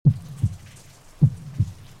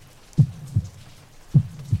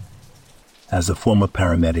As a former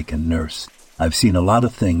paramedic and nurse, I've seen a lot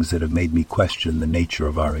of things that have made me question the nature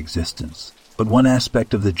of our existence. But one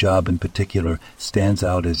aspect of the job in particular stands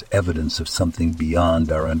out as evidence of something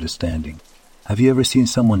beyond our understanding. Have you ever seen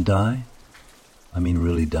someone die? I mean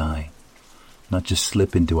really die. Not just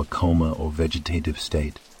slip into a coma or vegetative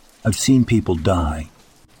state. I've seen people die,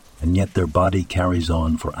 and yet their body carries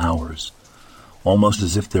on for hours, almost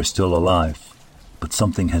as if they're still alive, but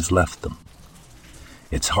something has left them.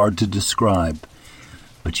 It's hard to describe,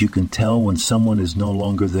 but you can tell when someone is no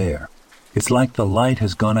longer there. It's like the light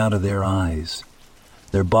has gone out of their eyes.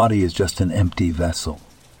 Their body is just an empty vessel.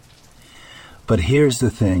 But here's the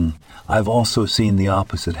thing, I've also seen the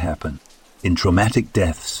opposite happen. In traumatic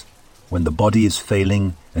deaths, when the body is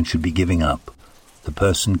failing and should be giving up, the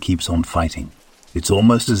person keeps on fighting. It's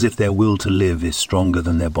almost as if their will to live is stronger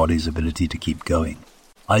than their body's ability to keep going.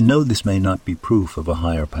 I know this may not be proof of a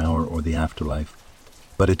higher power or the afterlife,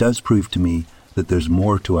 but it does prove to me that there's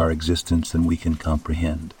more to our existence than we can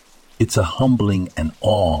comprehend. It's a humbling and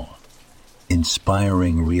awe-inspiring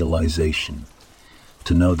realization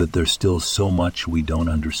to know that there's still so much we don't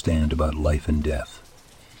understand about life and death.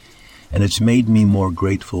 And it's made me more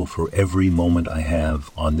grateful for every moment I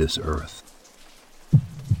have on this earth.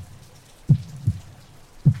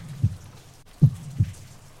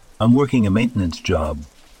 I'm working a maintenance job,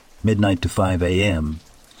 midnight to 5 a.m.,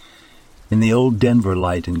 in the old Denver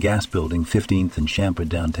Light and Gas Building, 15th and Champa,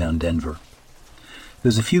 downtown Denver.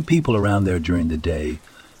 There's a few people around there during the day,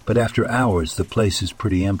 but after hours the place is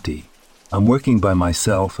pretty empty. I'm working by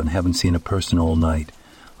myself and haven't seen a person all night.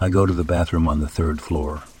 I go to the bathroom on the 3rd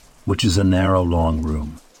floor, which is a narrow, long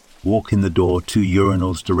room. Walk in the door, 2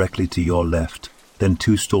 urinals directly to your left, then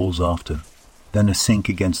 2 stalls after, then a sink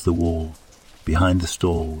against the wall, behind the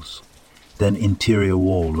stalls, then interior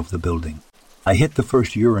wall of the building. I hit the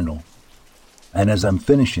first urinal, and as I'm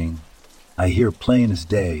finishing, I hear plain as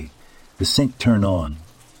day the sink turn on,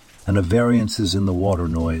 and a variances in the water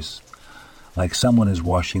noise, like someone is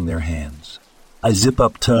washing their hands. I zip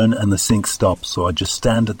up, turn, and the sink stops, so I just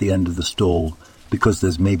stand at the end of the stall, because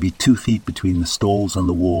there's maybe 2 feet between the stalls and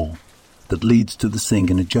the wall that leads to the sink,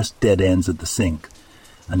 and it just dead ends at the sink.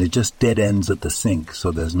 And it just dead ends at the sink, so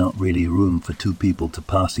there's not really room for 2 people to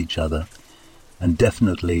pass each other, and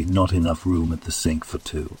definitely not enough room at the sink for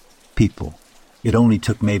 2 people. It only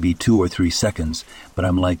took maybe 2 or 3 seconds, but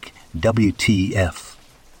I'm like, WTF.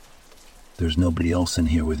 There's nobody else in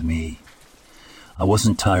here with me. I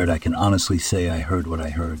wasn't tired. I can honestly say I heard what I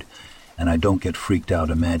heard, and I don't get freaked out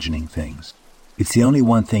imagining things. It's the only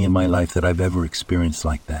one thing in my life that I've ever experienced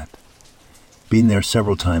like that. Been there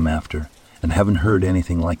several times after, and haven't heard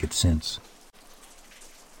anything like it since.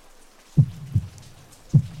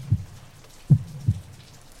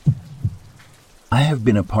 I have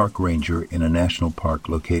been a park ranger in a national park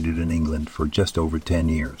located in England for just over 10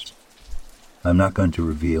 years. I'm not going to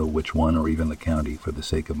reveal which one or even the county for the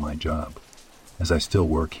sake of my job, as I still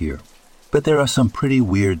work here. But there are some pretty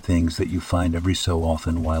weird things that you find every so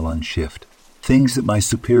often while on shift. Things that my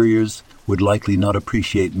superiors would likely not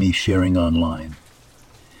appreciate me sharing online.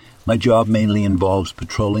 My job mainly involves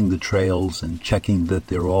patrolling the trails and checking that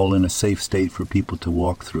they're all in a safe state for people to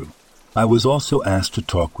walk through. I was also asked to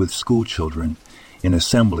talk with school children in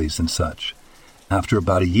assemblies and such, after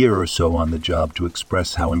about a year or so on the job, to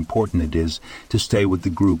express how important it is to stay with the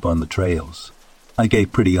group on the trails. I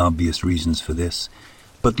gave pretty obvious reasons for this,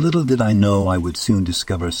 but little did I know I would soon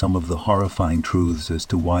discover some of the horrifying truths as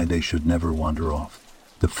to why they should never wander off.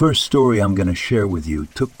 The first story I'm going to share with you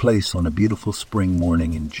took place on a beautiful spring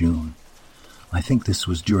morning in June. I think this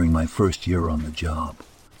was during my first year on the job.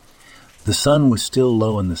 The sun was still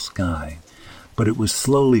low in the sky, but it was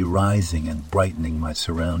slowly rising and brightening my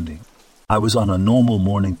surroundings. I was on a normal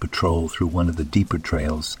morning patrol through one of the deeper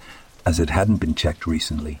trails, as it hadn't been checked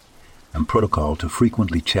recently, and protocol to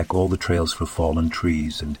frequently check all the trails for fallen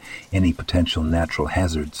trees and any potential natural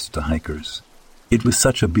hazards to hikers. It was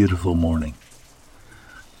such a beautiful morning.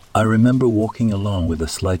 I remember walking along with a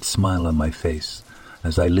slight smile on my face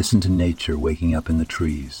as I listened to nature waking up in the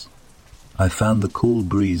trees. I found the cool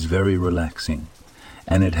breeze very relaxing,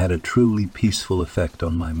 and it had a truly peaceful effect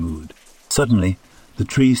on my mood. Suddenly, the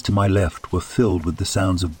trees to my left were filled with the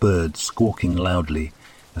sounds of birds squawking loudly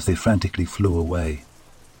as they frantically flew away.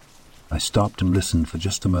 I stopped and listened for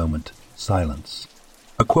just a moment. Silence.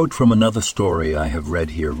 A quote from another story I have read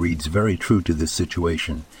here reads very true to this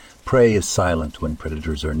situation. Prey is silent when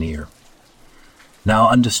predators are near. Now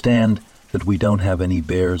understand that we don't have any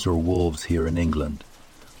bears or wolves here in England.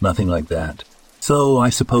 Nothing like that. So I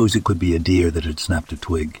suppose it could be a deer that had snapped a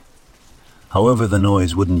twig. However, the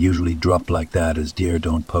noise wouldn't usually drop like that, as deer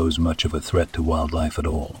don't pose much of a threat to wildlife at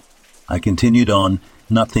all. I continued on,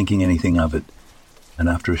 not thinking anything of it, and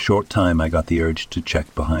after a short time I got the urge to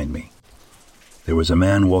check behind me. There was a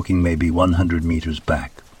man walking maybe 100 meters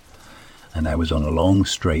back, and I was on a long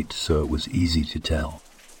straight, so it was easy to tell.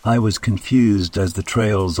 I was confused, as the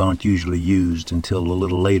trails aren't usually used until a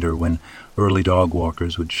little later when early dog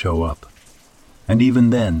walkers would show up. And even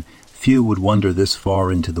then, few would wander this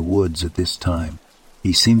far into the woods at this time.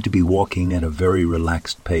 He seemed to be walking at a very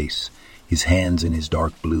relaxed pace, his hands in his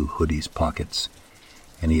dark blue hoodie's pockets,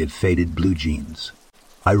 and he had faded blue jeans.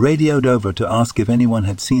 I radioed over to ask if anyone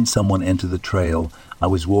had seen someone enter the trail I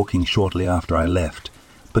was walking shortly after I left,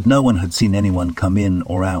 but no one had seen anyone come in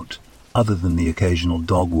or out, other than the occasional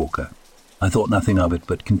dog walker. I thought nothing of it,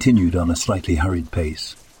 but continued on a slightly hurried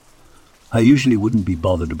pace. I usually wouldn't be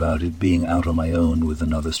bothered about it, being out on my own with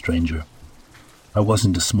another stranger. I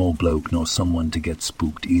wasn't a small bloke nor someone to get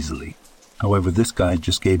spooked easily. However, this guy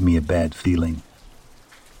just gave me a bad feeling.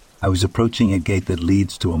 I was approaching a gate that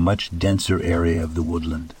leads to a much denser area of the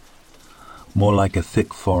woodland, more like a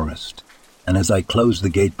thick forest, and as I closed the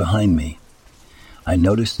gate behind me, I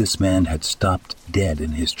noticed this man had stopped dead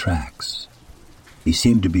in his tracks. He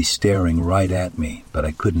seemed to be staring right at me, but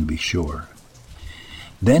I couldn't be sure.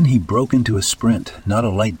 Then he broke into a sprint, not a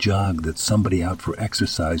light jog that somebody out for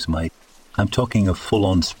exercise might. I'm talking a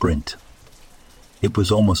full-on sprint. It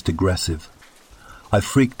was almost aggressive. I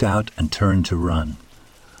freaked out and turned to run.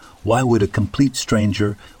 Why would a complete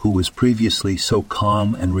stranger who was previously so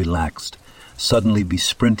calm and relaxed suddenly be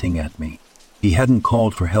sprinting at me? He hadn't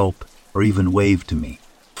called for help or even waved to me.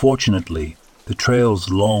 Fortunately, the trail's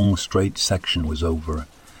long, straight section was over,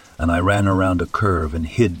 and I ran around a curve and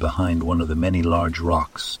hid behind one of the many large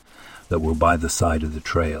rocks that were by the side of the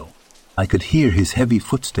trail. I could hear his heavy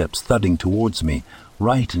footsteps thudding towards me,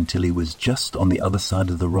 right until he was just on the other side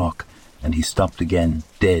of the rock, and he stopped again,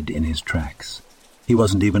 dead in his tracks. He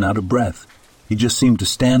wasn't even out of breath. He just seemed to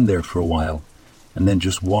stand there for a while, and then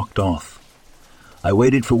just walked off. I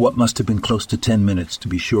waited for what must have been close to 10 minutes to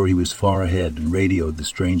be sure he was far ahead, and radioed the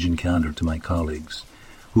strange encounter to my colleagues,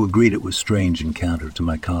 who agreed it was strange.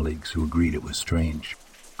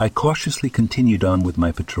 I cautiously continued on with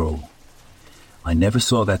my patrol. I never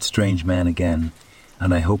saw that strange man again,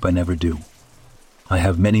 and I hope I never do. I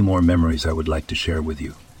have many more memories I would like to share with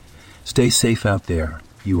you. Stay safe out there.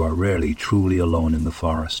 You are rarely truly alone in the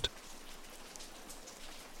forest.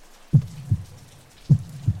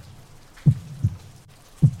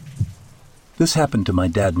 This happened to my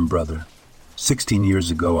dad and brother 16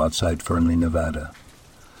 years ago outside Fernley, Nevada.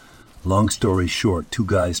 Long story short, 2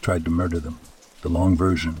 guys tried to murder them, the long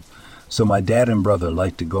version. So my dad and brother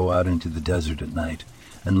liked to go out into the desert at night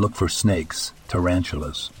and look for snakes,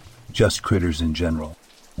 tarantulas, just critters in general.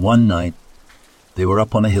 One night, they were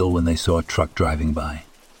up on a hill when they saw a truck driving by.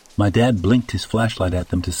 My dad blinked his flashlight at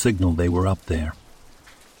them to signal they were up there.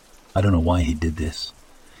 I don't know why he did this.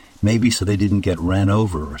 Maybe so they didn't get ran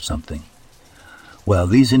over or something. Well,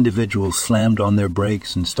 these individuals slammed on their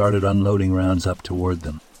brakes and started unloading rounds up toward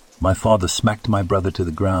them. My father smacked my brother to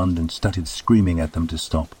the ground and started screaming at them to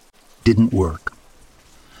stop. Didn't work.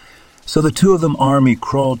 So the 2 of them army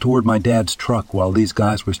crawled toward my dad's truck while these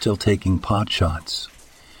guys were still taking pot shots.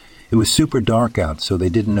 It was super dark out, so they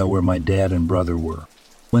didn't know where my dad and brother were.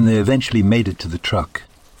 When they eventually made it to the truck,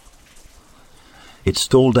 it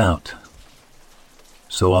stalled out.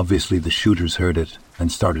 So obviously the shooters heard it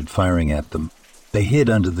and started firing at them. They hid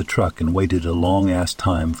under the truck and waited a long-ass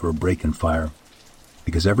time for a break in fire,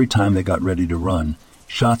 because every time they got ready to run,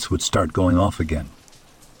 shots would start going off again.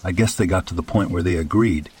 I guess they got to the point where they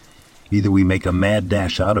agreed, either we make a mad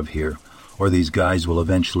dash out of here, or these guys will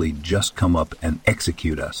eventually just come up and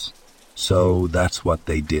execute us. So that's what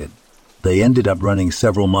they did. They ended up running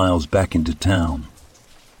several miles back into town.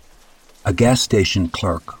 A gas station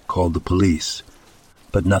clerk called the police,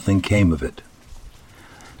 but nothing came of it.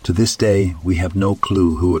 To this day, we have no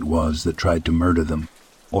clue who it was that tried to murder them,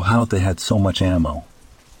 or how they had so much ammo.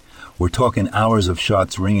 We're talking hours of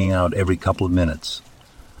shots ringing out every couple of minutes.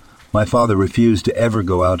 My father refused to ever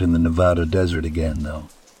go out in the Nevada desert again, though.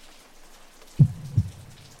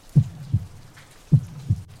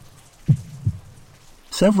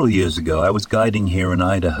 Several years ago, I was guiding here in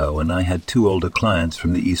Idaho, and I had 2 older clients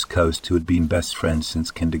from the East Coast who had been best friends since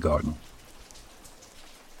kindergarten.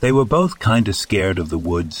 They were both kind of scared of the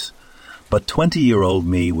woods, but 20-year-old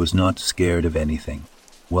me was not scared of anything.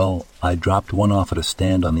 Well, I dropped one off at a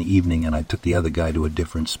stand on the evening, and I took the other guy to a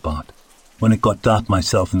different spot. When it got dark,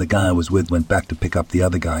 myself and the guy I was with went back to pick up the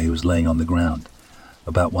other guy who was laying on the ground,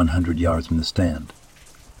 about 100 yards from the stand.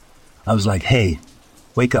 I was like, "Hey,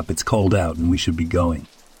 wake up, it's cold out and we should be going."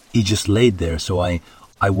 He just laid there, so I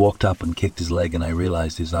I walked up and kicked his leg, and I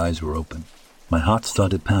realized his eyes were open. My heart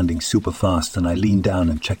started pounding super fast, and I leaned down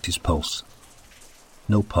and checked his pulse.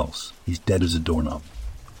 No pulse. He's dead as a doorknob.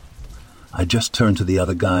 I just turned to the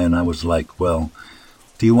other guy, and I was like, well,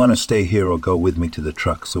 do you want to stay here or go with me to the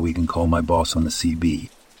truck so we can call my boss on the CB?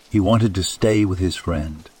 He wanted to stay with his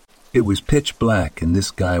friend. It was pitch black, and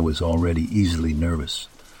this guy was already easily nervous,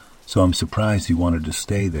 so I'm surprised he wanted to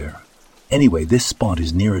stay there. Anyway, this spot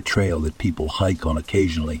is near a trail that people hike on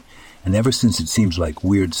occasionally, and ever since it seems like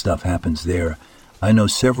weird stuff happens there, I know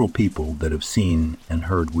several people that have seen and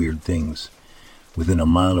heard weird things. Within a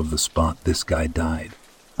mile of the spot, this guy died.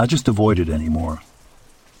 I just avoided anymore.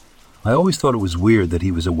 I always thought it was weird that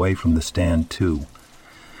he was away from the stand, too.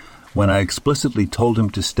 When I explicitly told him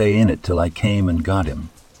to stay in it till I came and got him.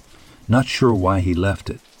 Not sure why he left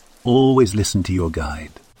it. Always listen to your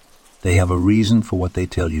guide. They have a reason for what they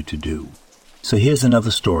tell you to do. So here's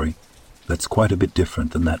another story that's quite a bit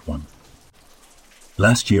different than that one.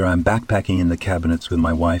 Last year, I'm backpacking in the Cabinets with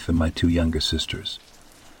my wife and my 2 younger sisters.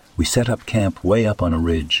 We set up camp way up on a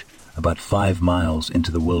ridge, about 5 miles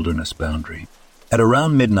into the wilderness boundary. At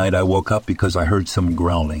around midnight, I woke up because I heard some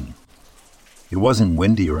growling. It wasn't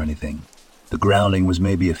windy or anything. The growling was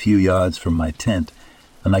maybe a few yards from my tent,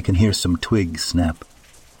 and I can hear some twigs snap.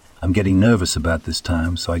 I'm getting nervous about this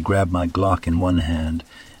time, so I grab my Glock in one hand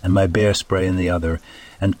and my bear spray in the other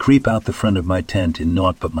and creep out the front of my tent in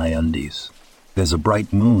naught but my undies. There's a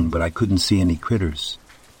bright moon, but I couldn't see any critters.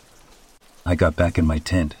 I got back in my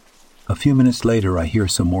tent. A few minutes later, I hear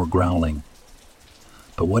some more growling.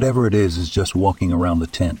 But whatever it is just walking around the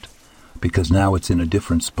tent, because now it's in a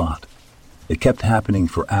different spot. It kept happening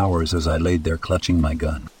for hours as I laid there clutching my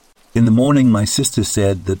gun. In the morning, my sister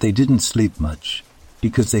said that they didn't sleep much,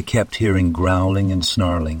 because they kept hearing growling and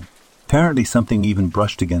snarling. Apparently something even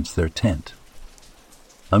brushed against their tent.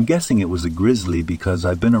 I'm guessing it was a grizzly because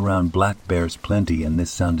I've been around black bears plenty and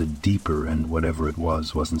this sounded deeper, and whatever it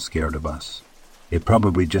was wasn't scared of us. It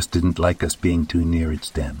probably just didn't like us being too near its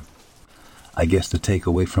den. I guess the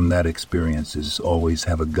takeaway from that experience is always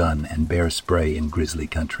have a gun and bear spray in grizzly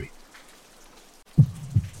country.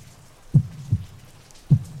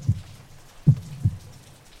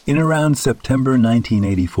 In around September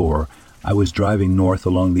 1984, I was driving north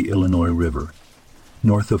along the Illinois River,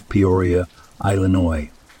 north of Peoria, Illinois,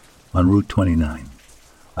 on Route 29.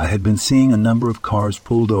 I had been seeing a number of cars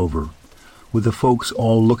pulled over, with the folks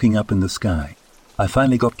all looking up in the sky. I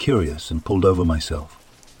finally got curious and pulled over myself.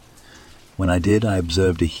 When I did, I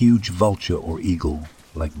observed a huge vulture or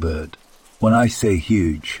eagle-like bird. When I say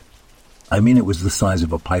huge, I mean it was the size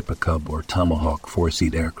of a Piper Cub or Tomahawk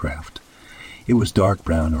 4-seat aircraft. It was dark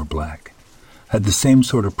brown or black, had the same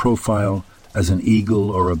sort of profile as an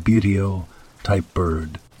eagle or a buteo-type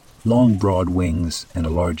bird, long broad wings and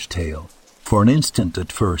a large tail. For an instant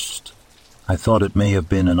at first, I thought it may have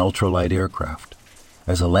been an ultralight aircraft,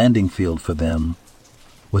 as a landing field for them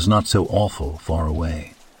was not so awful far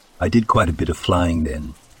away. I did quite a bit of flying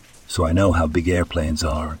then, so I know how big airplanes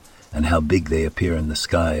are and how big they appear in the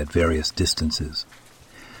sky at various distances.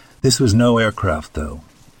 This was no aircraft, though.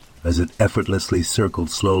 As it effortlessly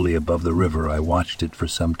circled slowly above the river, I watched it for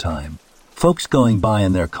some time. Folks going by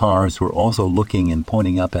in their cars were also looking and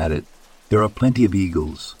pointing up at it. There are plenty of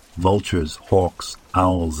eagles, vultures, hawks,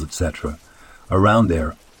 owls, etc. around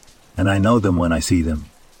there, and I know them when I see them.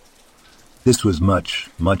 This was much,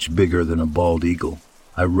 much bigger than a bald eagle.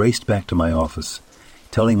 I raced back to my office,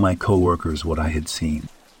 telling my coworkers what I had seen.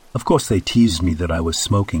 Of course, they teased me that I was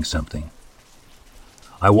smoking something.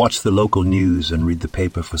 I watched the local news and read the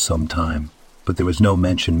paper for some time, but there was no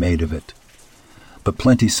mention made of it. But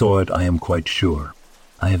plenty saw it, I am quite sure.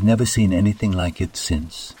 I have never seen anything like it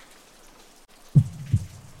since.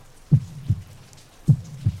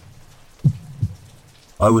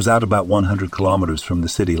 I was out about 100 kilometers from the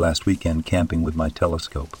city last weekend camping with my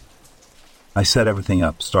telescope. I set everything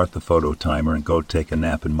up, start the photo timer, and go take a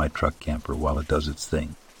nap in my truck camper while it does its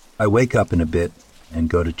thing. I wake up in a bit and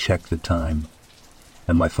go to check the time,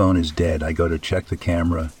 and my phone is dead. I go to check the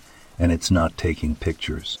camera, and it's not taking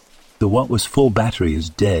pictures. The what was full battery is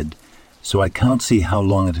dead, so I can't see how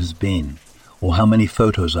long it has been, or how many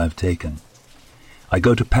photos I've taken. I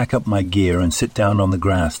go to pack up my gear and sit down on the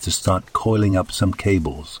grass to start coiling up some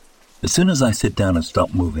cables. As soon as I sit down and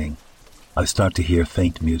stop moving, I start to hear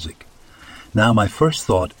faint music. Now, my first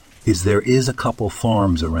thought is there is a couple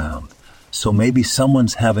farms around, so maybe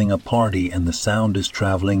someone's having a party and the sound is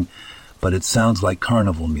traveling, but it sounds like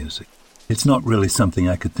carnival music. It's not really something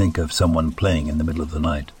I could think of someone playing in the middle of the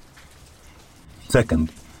night.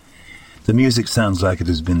 Second, the music sounds like it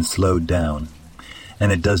has been slowed down,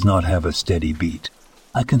 and it does not have a steady beat.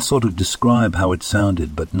 I can sort of describe how it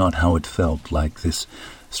sounded, but not how it felt, like this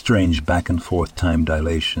strange back-and-forth time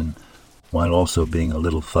dilation, while also being a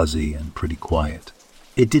little fuzzy and pretty quiet.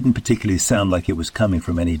 It didn't particularly sound like it was coming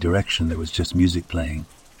from any direction. There was just music playing.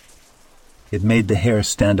 It made the hair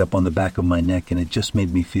stand up on the back of my neck, and it just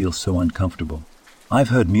made me feel so uncomfortable. I've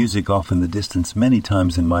heard music off in the distance many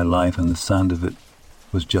times in my life, and the sound of it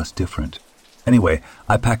was just different. Anyway,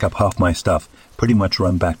 I pack up half my stuff, pretty much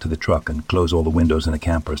run back to the truck and close all the windows in the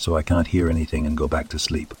camper so I can't hear anything and go back to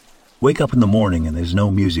sleep. Wake up in the morning and there's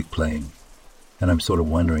no music playing, and I'm sort of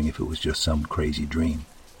wondering if it was just some crazy dream.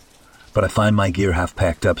 But I find my gear half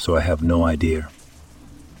packed up, so I have no idea.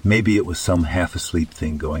 Maybe it was some half-asleep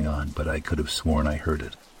thing going on, but I could have sworn I heard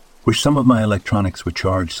it. Wish some of my electronics were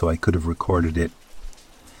charged so I could have recorded it,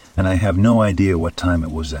 and I have no idea what time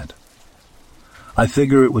it was at. I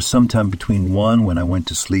figure it was sometime between 1 when I went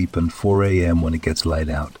to sleep and 4 a.m. when it gets light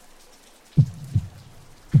out.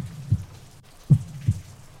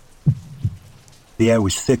 The air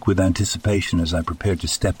was thick with anticipation as I prepared to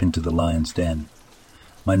step into the lion's den.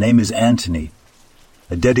 My name is Anthony,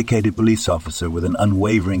 a dedicated police officer with an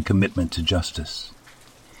unwavering commitment to justice.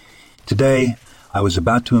 Today, I was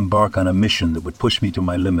about to embark on a mission that would push me to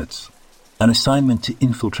my limits, an assignment to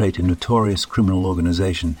infiltrate a notorious criminal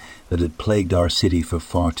organization that had plagued our city for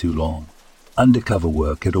far too long. Undercover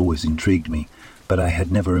work had always intrigued me, but I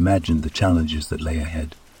had never imagined the challenges that lay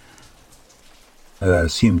ahead. As I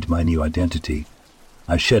assumed my new identity,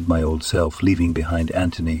 I shed my old self, leaving behind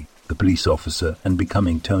Anthony, the police officer, and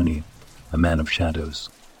becoming Tony, a man of shadows.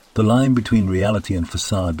 The line between reality and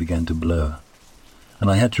facade began to blur, and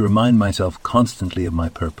I had to remind myself constantly of my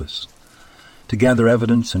purpose, to gather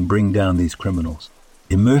evidence and bring down these criminals.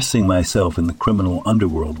 Immersing myself in the criminal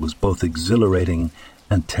underworld was both exhilarating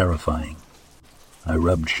and terrifying. I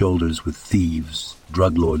rubbed shoulders with thieves,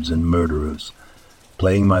 drug lords, and murderers,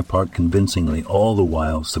 playing my part convincingly, all the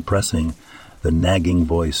while suppressing the nagging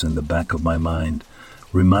voice in the back of my mind,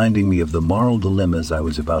 reminding me of the moral dilemmas I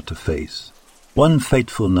was about to face. One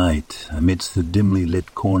fateful night, amidst the dimly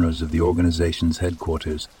lit corners of the organization's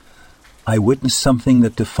headquarters, I witnessed something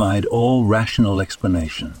that defied all rational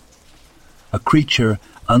explanation. A creature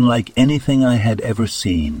unlike anything I had ever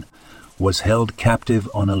seen was held captive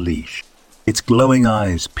on a leash. Its glowing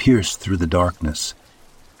eyes pierced through the darkness,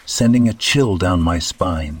 sending a chill down my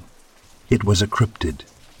spine. It was a cryptid,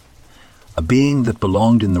 a being that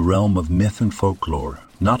belonged in the realm of myth and folklore,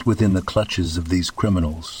 not within the clutches of these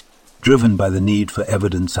criminals. Driven by the need for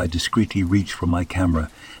evidence, I discreetly reached for my camera,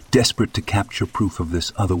 desperate to capture proof of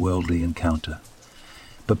this otherworldly encounter.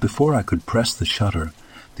 But before I could press the shutter,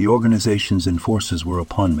 the organization's enforcers were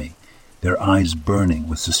upon me, their eyes burning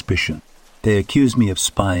with suspicion. They accused me of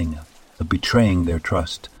spying, of betraying their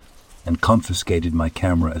trust, and confiscated my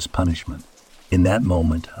camera as punishment. In that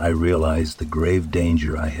moment, I realized the grave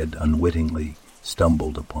danger I had unwittingly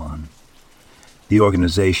stumbled upon. The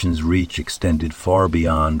organization's reach extended far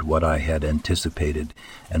beyond what I had anticipated,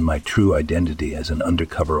 and my true identity as an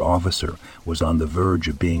undercover officer was on the verge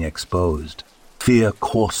of being exposed. Fear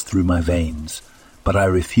coursed through my veins, but I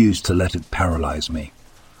refused to let it paralyze me.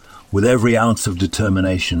 With every ounce of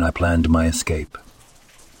determination, I planned my escape.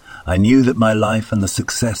 I knew that my life and the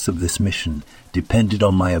success of this mission depended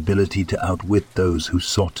on my ability to outwit those who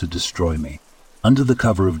sought to destroy me. Under the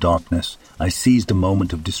cover of darkness, I seized a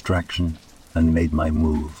moment of distraction and made my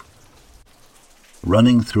move.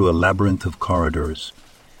 Running through a labyrinth of corridors,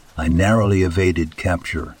 I narrowly evaded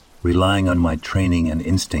capture, relying on my training and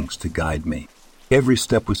instincts to guide me. Every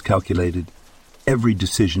step was calculated, every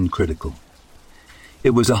decision critical. It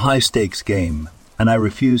was a high-stakes game, and I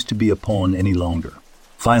refused to be a pawn any longer.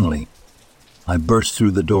 Finally, I burst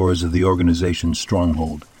through the doors of the organization's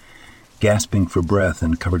stronghold, gasping for breath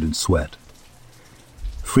and covered in sweat.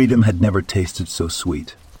 Freedom had never tasted so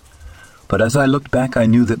sweet. But as I looked back, I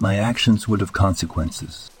knew that my actions would have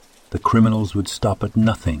consequences. The criminals would stop at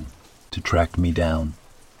nothing to track me down,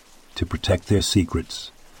 to protect their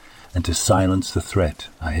secrets, and to silence the threat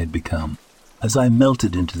I had become. As I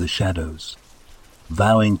melted into the shadows,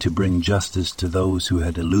 vowing to bring justice to those who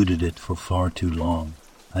had eluded it for far too long,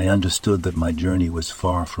 I understood that my journey was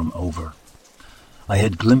far from over. I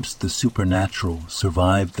had glimpsed the supernatural,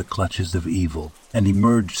 survived the clutches of evil, and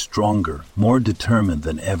emerged stronger, more determined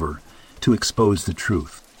than ever to expose the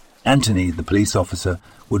truth. Anthony, the police officer,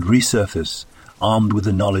 would resurface, armed with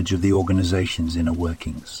the knowledge of the organization's inner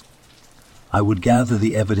workings. I would gather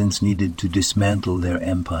the evidence needed to dismantle their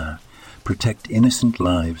empire, protect innocent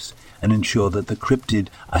lives, and ensure that the cryptid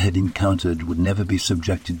I had encountered would never be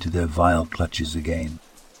subjected to their vile clutches again.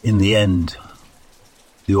 In the end,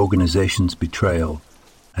 the organization's betrayal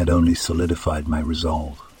had only solidified my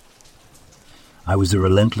resolve. I was a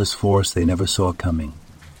relentless force they never saw coming,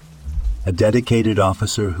 a dedicated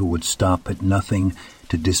officer who would stop at nothing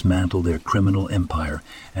to dismantle their criminal empire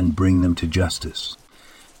and bring them to justice,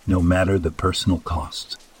 no matter the personal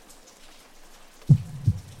cost.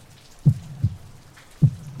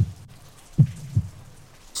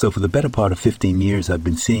 So for the better part of 15 years, I've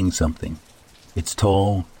been seeing something. It's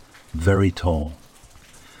tall, very tall.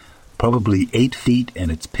 Probably 8 feet, and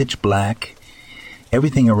it's pitch black.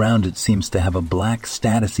 Everything around it seems to have a black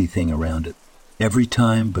statusy thing around it. Every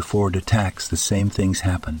time before it attacks, the same things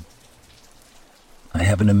happen. I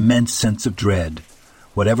have an immense sense of dread.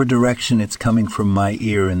 Whatever direction it's coming from my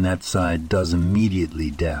ear in that side does immediately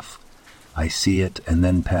deaf. I see it and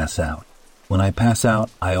then pass out. When I pass out,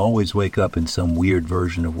 I always wake up in some weird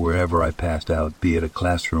version of wherever I passed out, be it a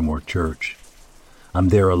classroom or church. I'm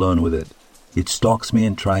there alone with it. It stalks me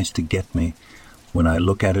and tries to get me. When I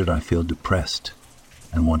look at it, I feel depressed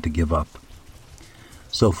and want to give up.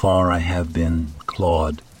 So far, I have been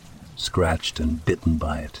clawed, scratched, and bitten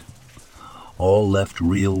by it. All left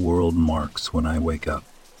real-world marks when I wake up.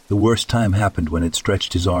 The worst time happened when it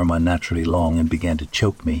stretched his arm unnaturally long and began to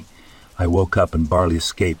choke me. I woke up and barely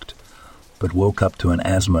escaped, but woke up to an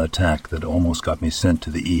asthma attack that almost got me sent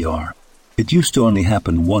to the ER. It used to only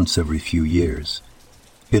happen once every few years.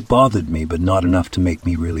 It bothered me, but not enough to make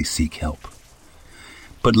me really seek help.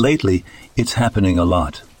 But lately, it's happening a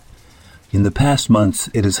lot. In the past months,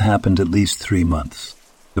 it has happened at least 3 months.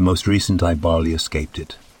 The most recent, I barely escaped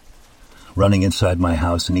it. Running inside my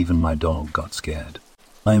house, and even my dog got scared.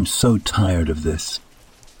 I am so tired of this.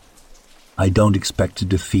 I don't expect to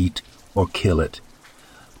defeat or kill it.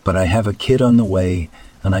 But I have a kid on the way,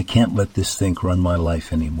 and I can't let this thing run my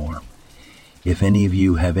life anymore. If any of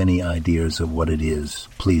you have any ideas of what it is,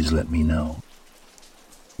 please let me know.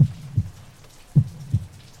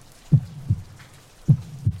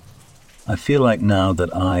 I feel like now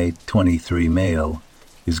that I, 23 male,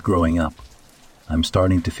 is growing up. I'm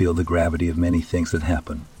starting to feel the gravity of many things that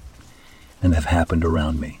happen, and have happened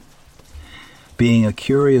around me. Being a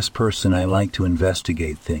curious person, I like to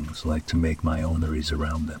investigate things, like to make my own theories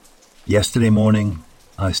around them. Yesterday morning,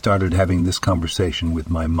 I started having this conversation with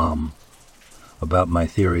my mom about my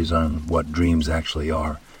theories on what dreams actually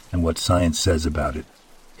are and what science says about it.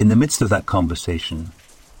 In the midst of that conversation,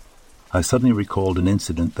 I suddenly recalled an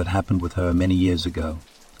incident that happened with her many years ago.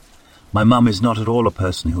 My mom is not at all a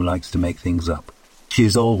person who likes to make things up. She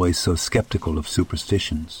is always so skeptical of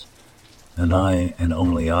superstitions. And I, and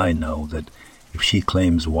only I, know that if she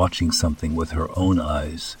claims watching something with her own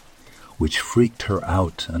eyes, which freaked her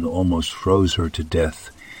out and almost froze her to death,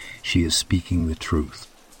 she is speaking the truth.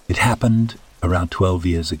 It happened around 12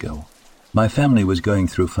 years ago. My family was going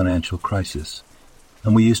through financial crisis,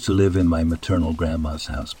 and we used to live in my maternal grandma's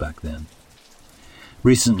house back then.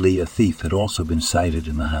 Recently, a thief had also been sighted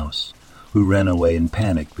in the house, who ran away in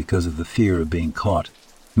panic because of the fear of being caught.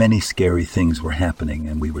 Many scary things were happening,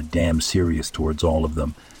 and we were damn serious towards all of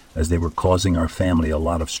them, as they were causing our family a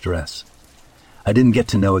lot of stress. I didn't get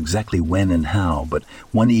to know exactly when and how, but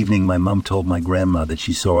one evening my mom told my grandma that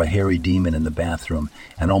she saw a hairy demon in the bathroom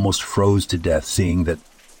and almost froze to death, seeing that.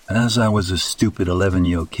 As I was a stupid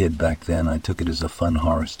 11-year-old kid back then, I took it as a fun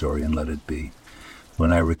horror story and let it be.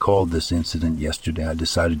 When I recalled this incident yesterday, I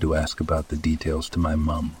decided to ask about the details to my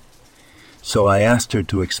mom. So I asked her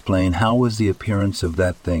to explain how was the appearance of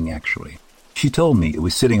that thing actually. She told me it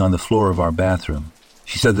was sitting on the floor of our bathroom.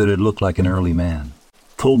 She said that it looked like an early man.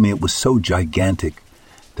 Told me it was so gigantic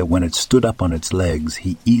that when it stood up on its legs,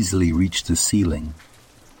 he easily reached the ceiling.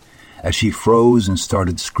 As she froze and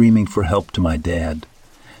started screaming for help to my dad,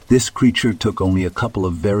 this creature took only a couple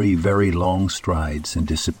of very, very long strides and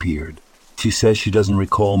disappeared. She says she doesn't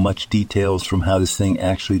recall much details from how this thing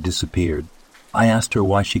actually disappeared. I asked her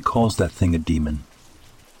why she calls that thing a demon.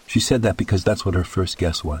 She said that because that's what her first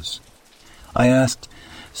guess was. I asked,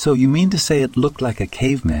 "So you mean to say it looked like a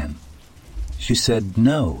caveman?" She said,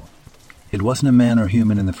 "No, it wasn't a man or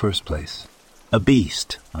human in the first place." "A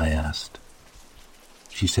beast?" I asked.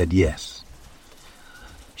 She said yes.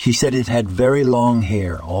 She said it had very long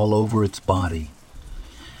hair all over its body,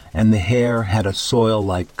 and the hair had a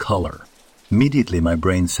soil-like color. Immediately my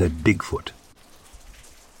brain said Bigfoot.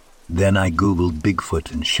 Then I Googled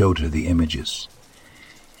Bigfoot and showed her the images.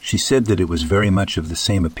 She said that it was very much of the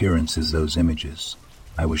same appearance as those images.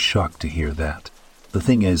 I was shocked to hear that. The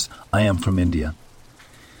thing is, I am from India.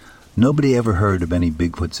 Nobody ever heard of any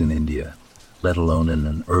Bigfoots in India, let alone in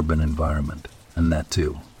an urban environment, and that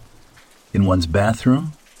too. In one's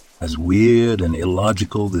bathroom? As weird and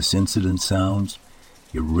illogical this incident sounds,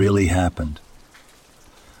 it really happened.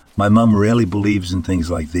 My mum rarely believes in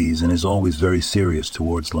things like these and is always very serious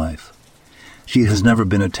towards life. She has never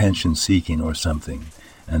been attention-seeking or something,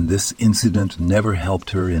 and this incident never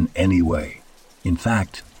helped her in any way. In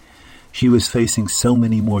fact, she was facing so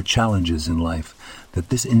many more challenges in life that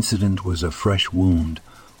this incident was a fresh wound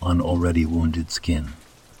on already wounded skin.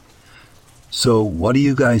 So, what do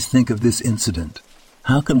you guys think of this incident?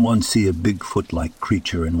 How can one see a Bigfoot-like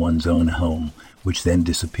creature in one's own home, which then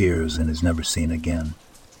disappears and is never seen again?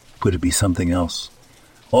 Could it be something else?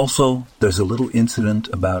 Also, there's a little incident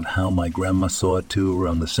about how my grandma saw it too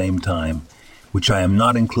around the same time, which I am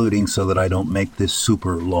not including so that I don't make this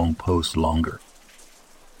super long post longer.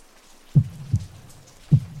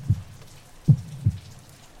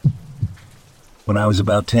 When I was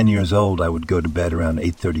about 10 years old, I would go to bed around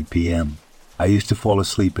 8:30 p.m. I used to fall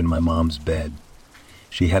asleep in my mom's bed.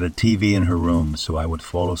 She had a TV in her room, so I would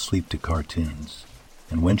fall asleep to cartoons.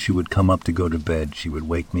 And when she would come up to go to bed, she would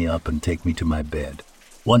wake me up and take me to my bed.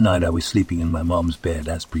 One night I was sleeping in my mom's bed,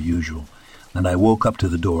 as per usual, and I woke up to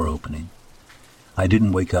the door opening. I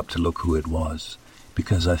didn't wake up to look who it was,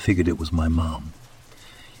 because I figured it was my mom.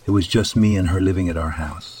 It was just me and her living at our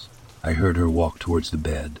house. I heard her walk towards the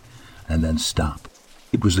bed, and then stop.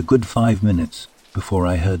 It was a good 5 minutes before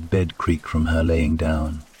I heard bed creak from her laying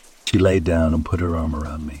down. She lay down and put her arm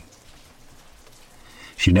around me.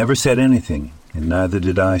 She never said anything, and neither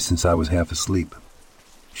did I since I was half asleep.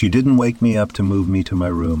 She didn't wake me up to move me to my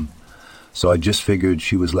room, so I just figured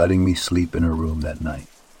she was letting me sleep in her room that night.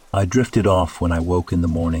 I drifted off. When I woke in the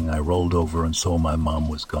morning, I rolled over and saw my mom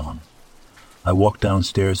was gone. I walked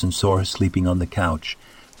downstairs and saw her sleeping on the couch.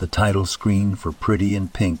 The title screen for Pretty in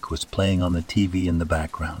Pink was playing on the TV in the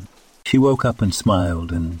background. She woke up and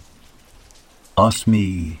smiled and asked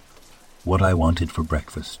me what I wanted for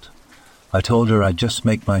breakfast. I told her I'd just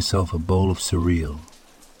make myself a bowl of cereal.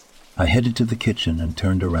 I headed to the kitchen and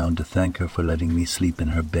turned around to thank her for letting me sleep in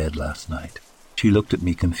her bed last night. She looked at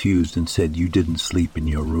me confused and said, "You didn't sleep in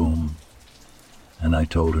your room." And I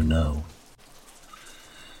told her no.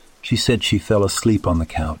 She said she fell asleep on the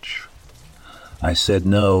couch. I said,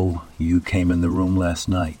 "No, you came in the room last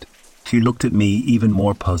night." She looked at me even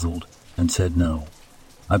more puzzled and said, "No,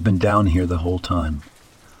 I've been down here the whole time."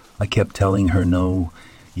 I kept telling her, "No,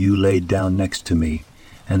 you laid down next to me,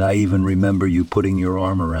 and I even remember you putting your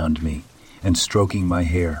arm around me and stroking my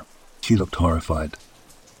hair." She looked horrified.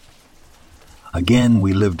 Again,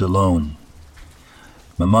 we lived alone.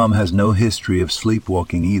 My mom has no history of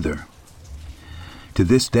sleepwalking either. To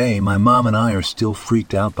this day, my mom and I are still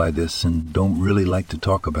freaked out by this and don't really like to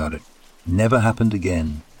talk about it. Never happened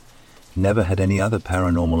again. Never had any other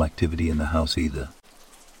paranormal activity in the house either.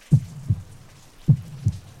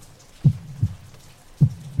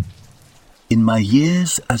 In my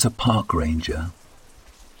years as a park ranger,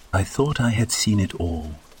 I thought I had seen it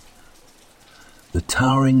all. The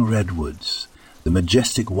towering redwoods, the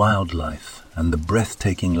majestic wildlife, and the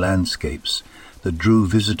breathtaking landscapes that drew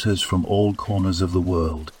visitors from all corners of the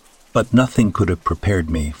world. But nothing could have prepared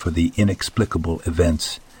me for the inexplicable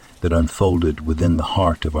events that unfolded within the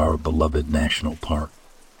heart of our beloved national park.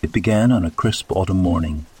 It began on a crisp autumn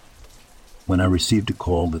morning when I received a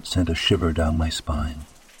call that sent a shiver down my spine.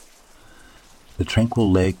 The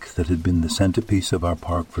tranquil lake that had been the centerpiece of our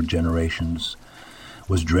park for generations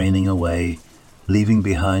was draining away, leaving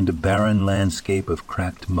behind a barren landscape of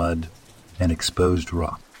cracked mud and exposed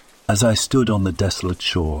rock. As I stood on the desolate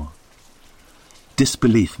shore,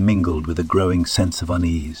 disbelief mingled with a growing sense of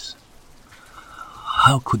unease.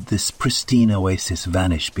 How could this pristine oasis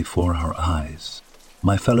vanish before our eyes?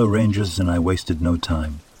 My fellow rangers and I wasted no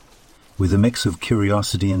time. With a mix of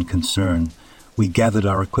curiosity and concern, we gathered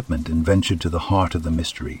our equipment and ventured to the heart of the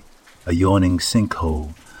mystery, a yawning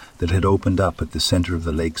sinkhole that had opened up at the center of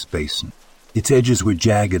the lake's basin. Its edges were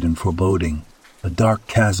jagged and foreboding, a dark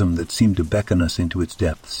chasm that seemed to beckon us into its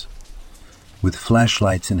depths. With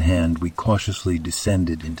flashlights in hand, we cautiously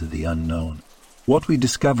descended into the unknown. What we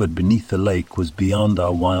discovered beneath the lake was beyond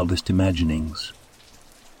our wildest imaginings.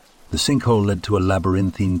 The sinkhole led to a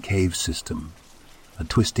labyrinthine cave system, a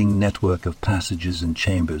twisting network of passages and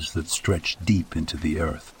chambers that stretched deep into the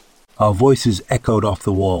earth. Our voices echoed off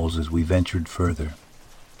the walls as we ventured further,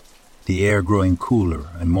 the air growing cooler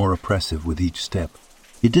and more oppressive with each step.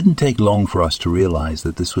 It didn't take long for us to realize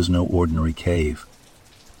that this was no ordinary cave.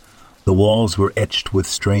 The walls were etched with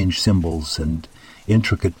strange symbols and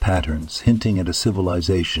intricate patterns, hinting at a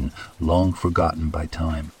civilization long forgotten by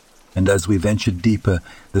time. And as we ventured deeper,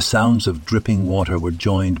 the sounds of dripping water were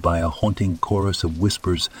joined by a haunting chorus of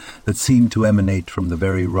whispers that seemed to emanate from the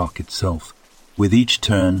very rock itself. With each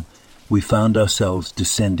turn, we found ourselves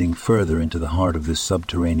descending further into the heart of this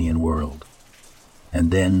subterranean world.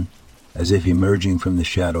 And then, as if emerging from the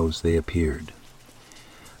shadows, they appeared.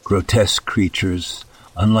 Grotesque creatures,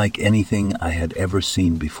 unlike anything I had ever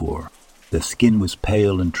seen before. Their skin was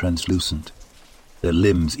pale and translucent, their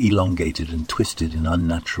limbs elongated and twisted in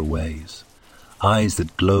unnatural ways. Eyes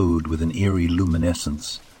that glowed with an eerie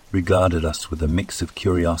luminescence regarded us with a mix of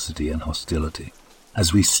curiosity and hostility.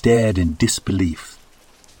 As we stared in disbelief,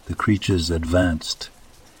 the creatures advanced,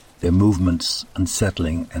 their movements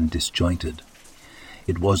unsettling and disjointed.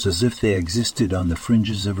 It was as if they existed on the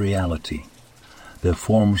fringes of reality, their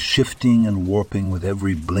forms shifting and warping with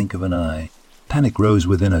every blink of an eye. Panic rose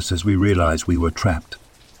within us as we realized we were trapped,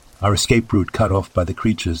 our escape route cut off by the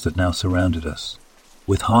creatures that now surrounded us.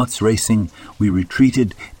 With hearts racing, we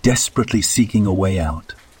retreated, desperately seeking a way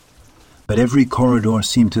out. But every corridor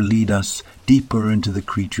seemed to lead us deeper into the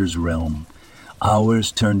creature's realm.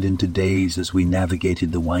 Hours turned into days as we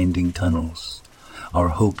navigated the winding tunnels, our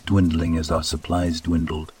hope dwindling as our supplies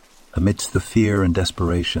dwindled. Amidst the fear and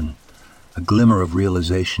desperation, a glimmer of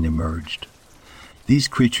realization emerged. These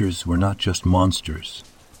creatures were not just monsters.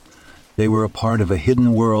 They were a part of a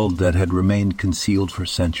hidden world that had remained concealed for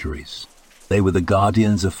centuries. They were the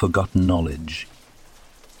guardians of forgotten knowledge,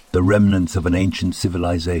 the remnants of an ancient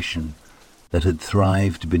civilization that had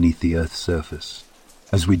thrived beneath the Earth's surface.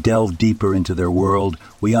 As we delved deeper into their world,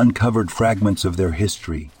 we uncovered fragments of their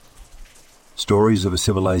history, stories of a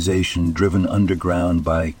civilization driven underground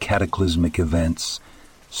by cataclysmic events,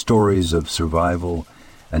 stories of survival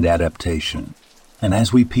and adaptation. And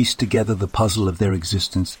as we pieced together the puzzle of their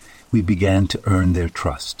existence, we began to earn their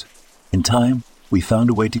trust. In time, we found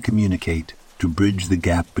a way to communicate, to bridge the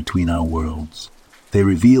gap between our worlds. They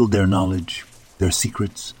revealed their knowledge, their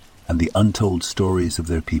secrets, and the untold stories of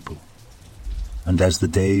their people. And as the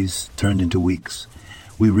days turned into weeks,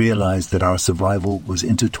 we realized that our survival was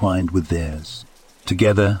intertwined with theirs.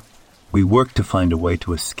 Together, we worked to find a way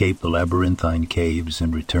to escape the labyrinthine caves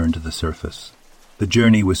and return to the surface. The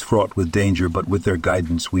journey was fraught with danger, but with their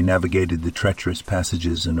guidance we navigated the treacherous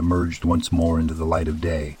passages and emerged once more into the light of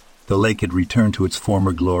day. The lake had returned to its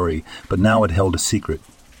former glory, but now it held a secret.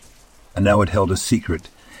 And now it held a secret,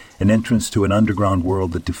 an entrance to an underground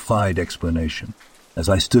world that defied explanation. As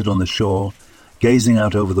I stood on the shore, gazing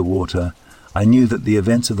out over the water, I knew that the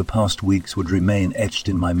events of the past weeks would remain etched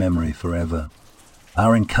in my memory forever.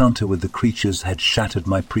 Our encounter with the creatures had shattered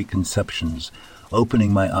my preconceptions,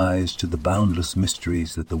 opening my eyes to the boundless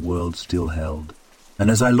mysteries that the world still held. And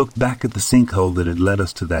as I looked back at the sinkhole that had led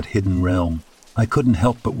us to that hidden realm, I couldn't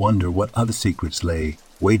help but wonder what other secrets lay,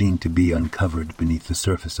 waiting to be uncovered beneath the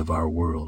surface of our world.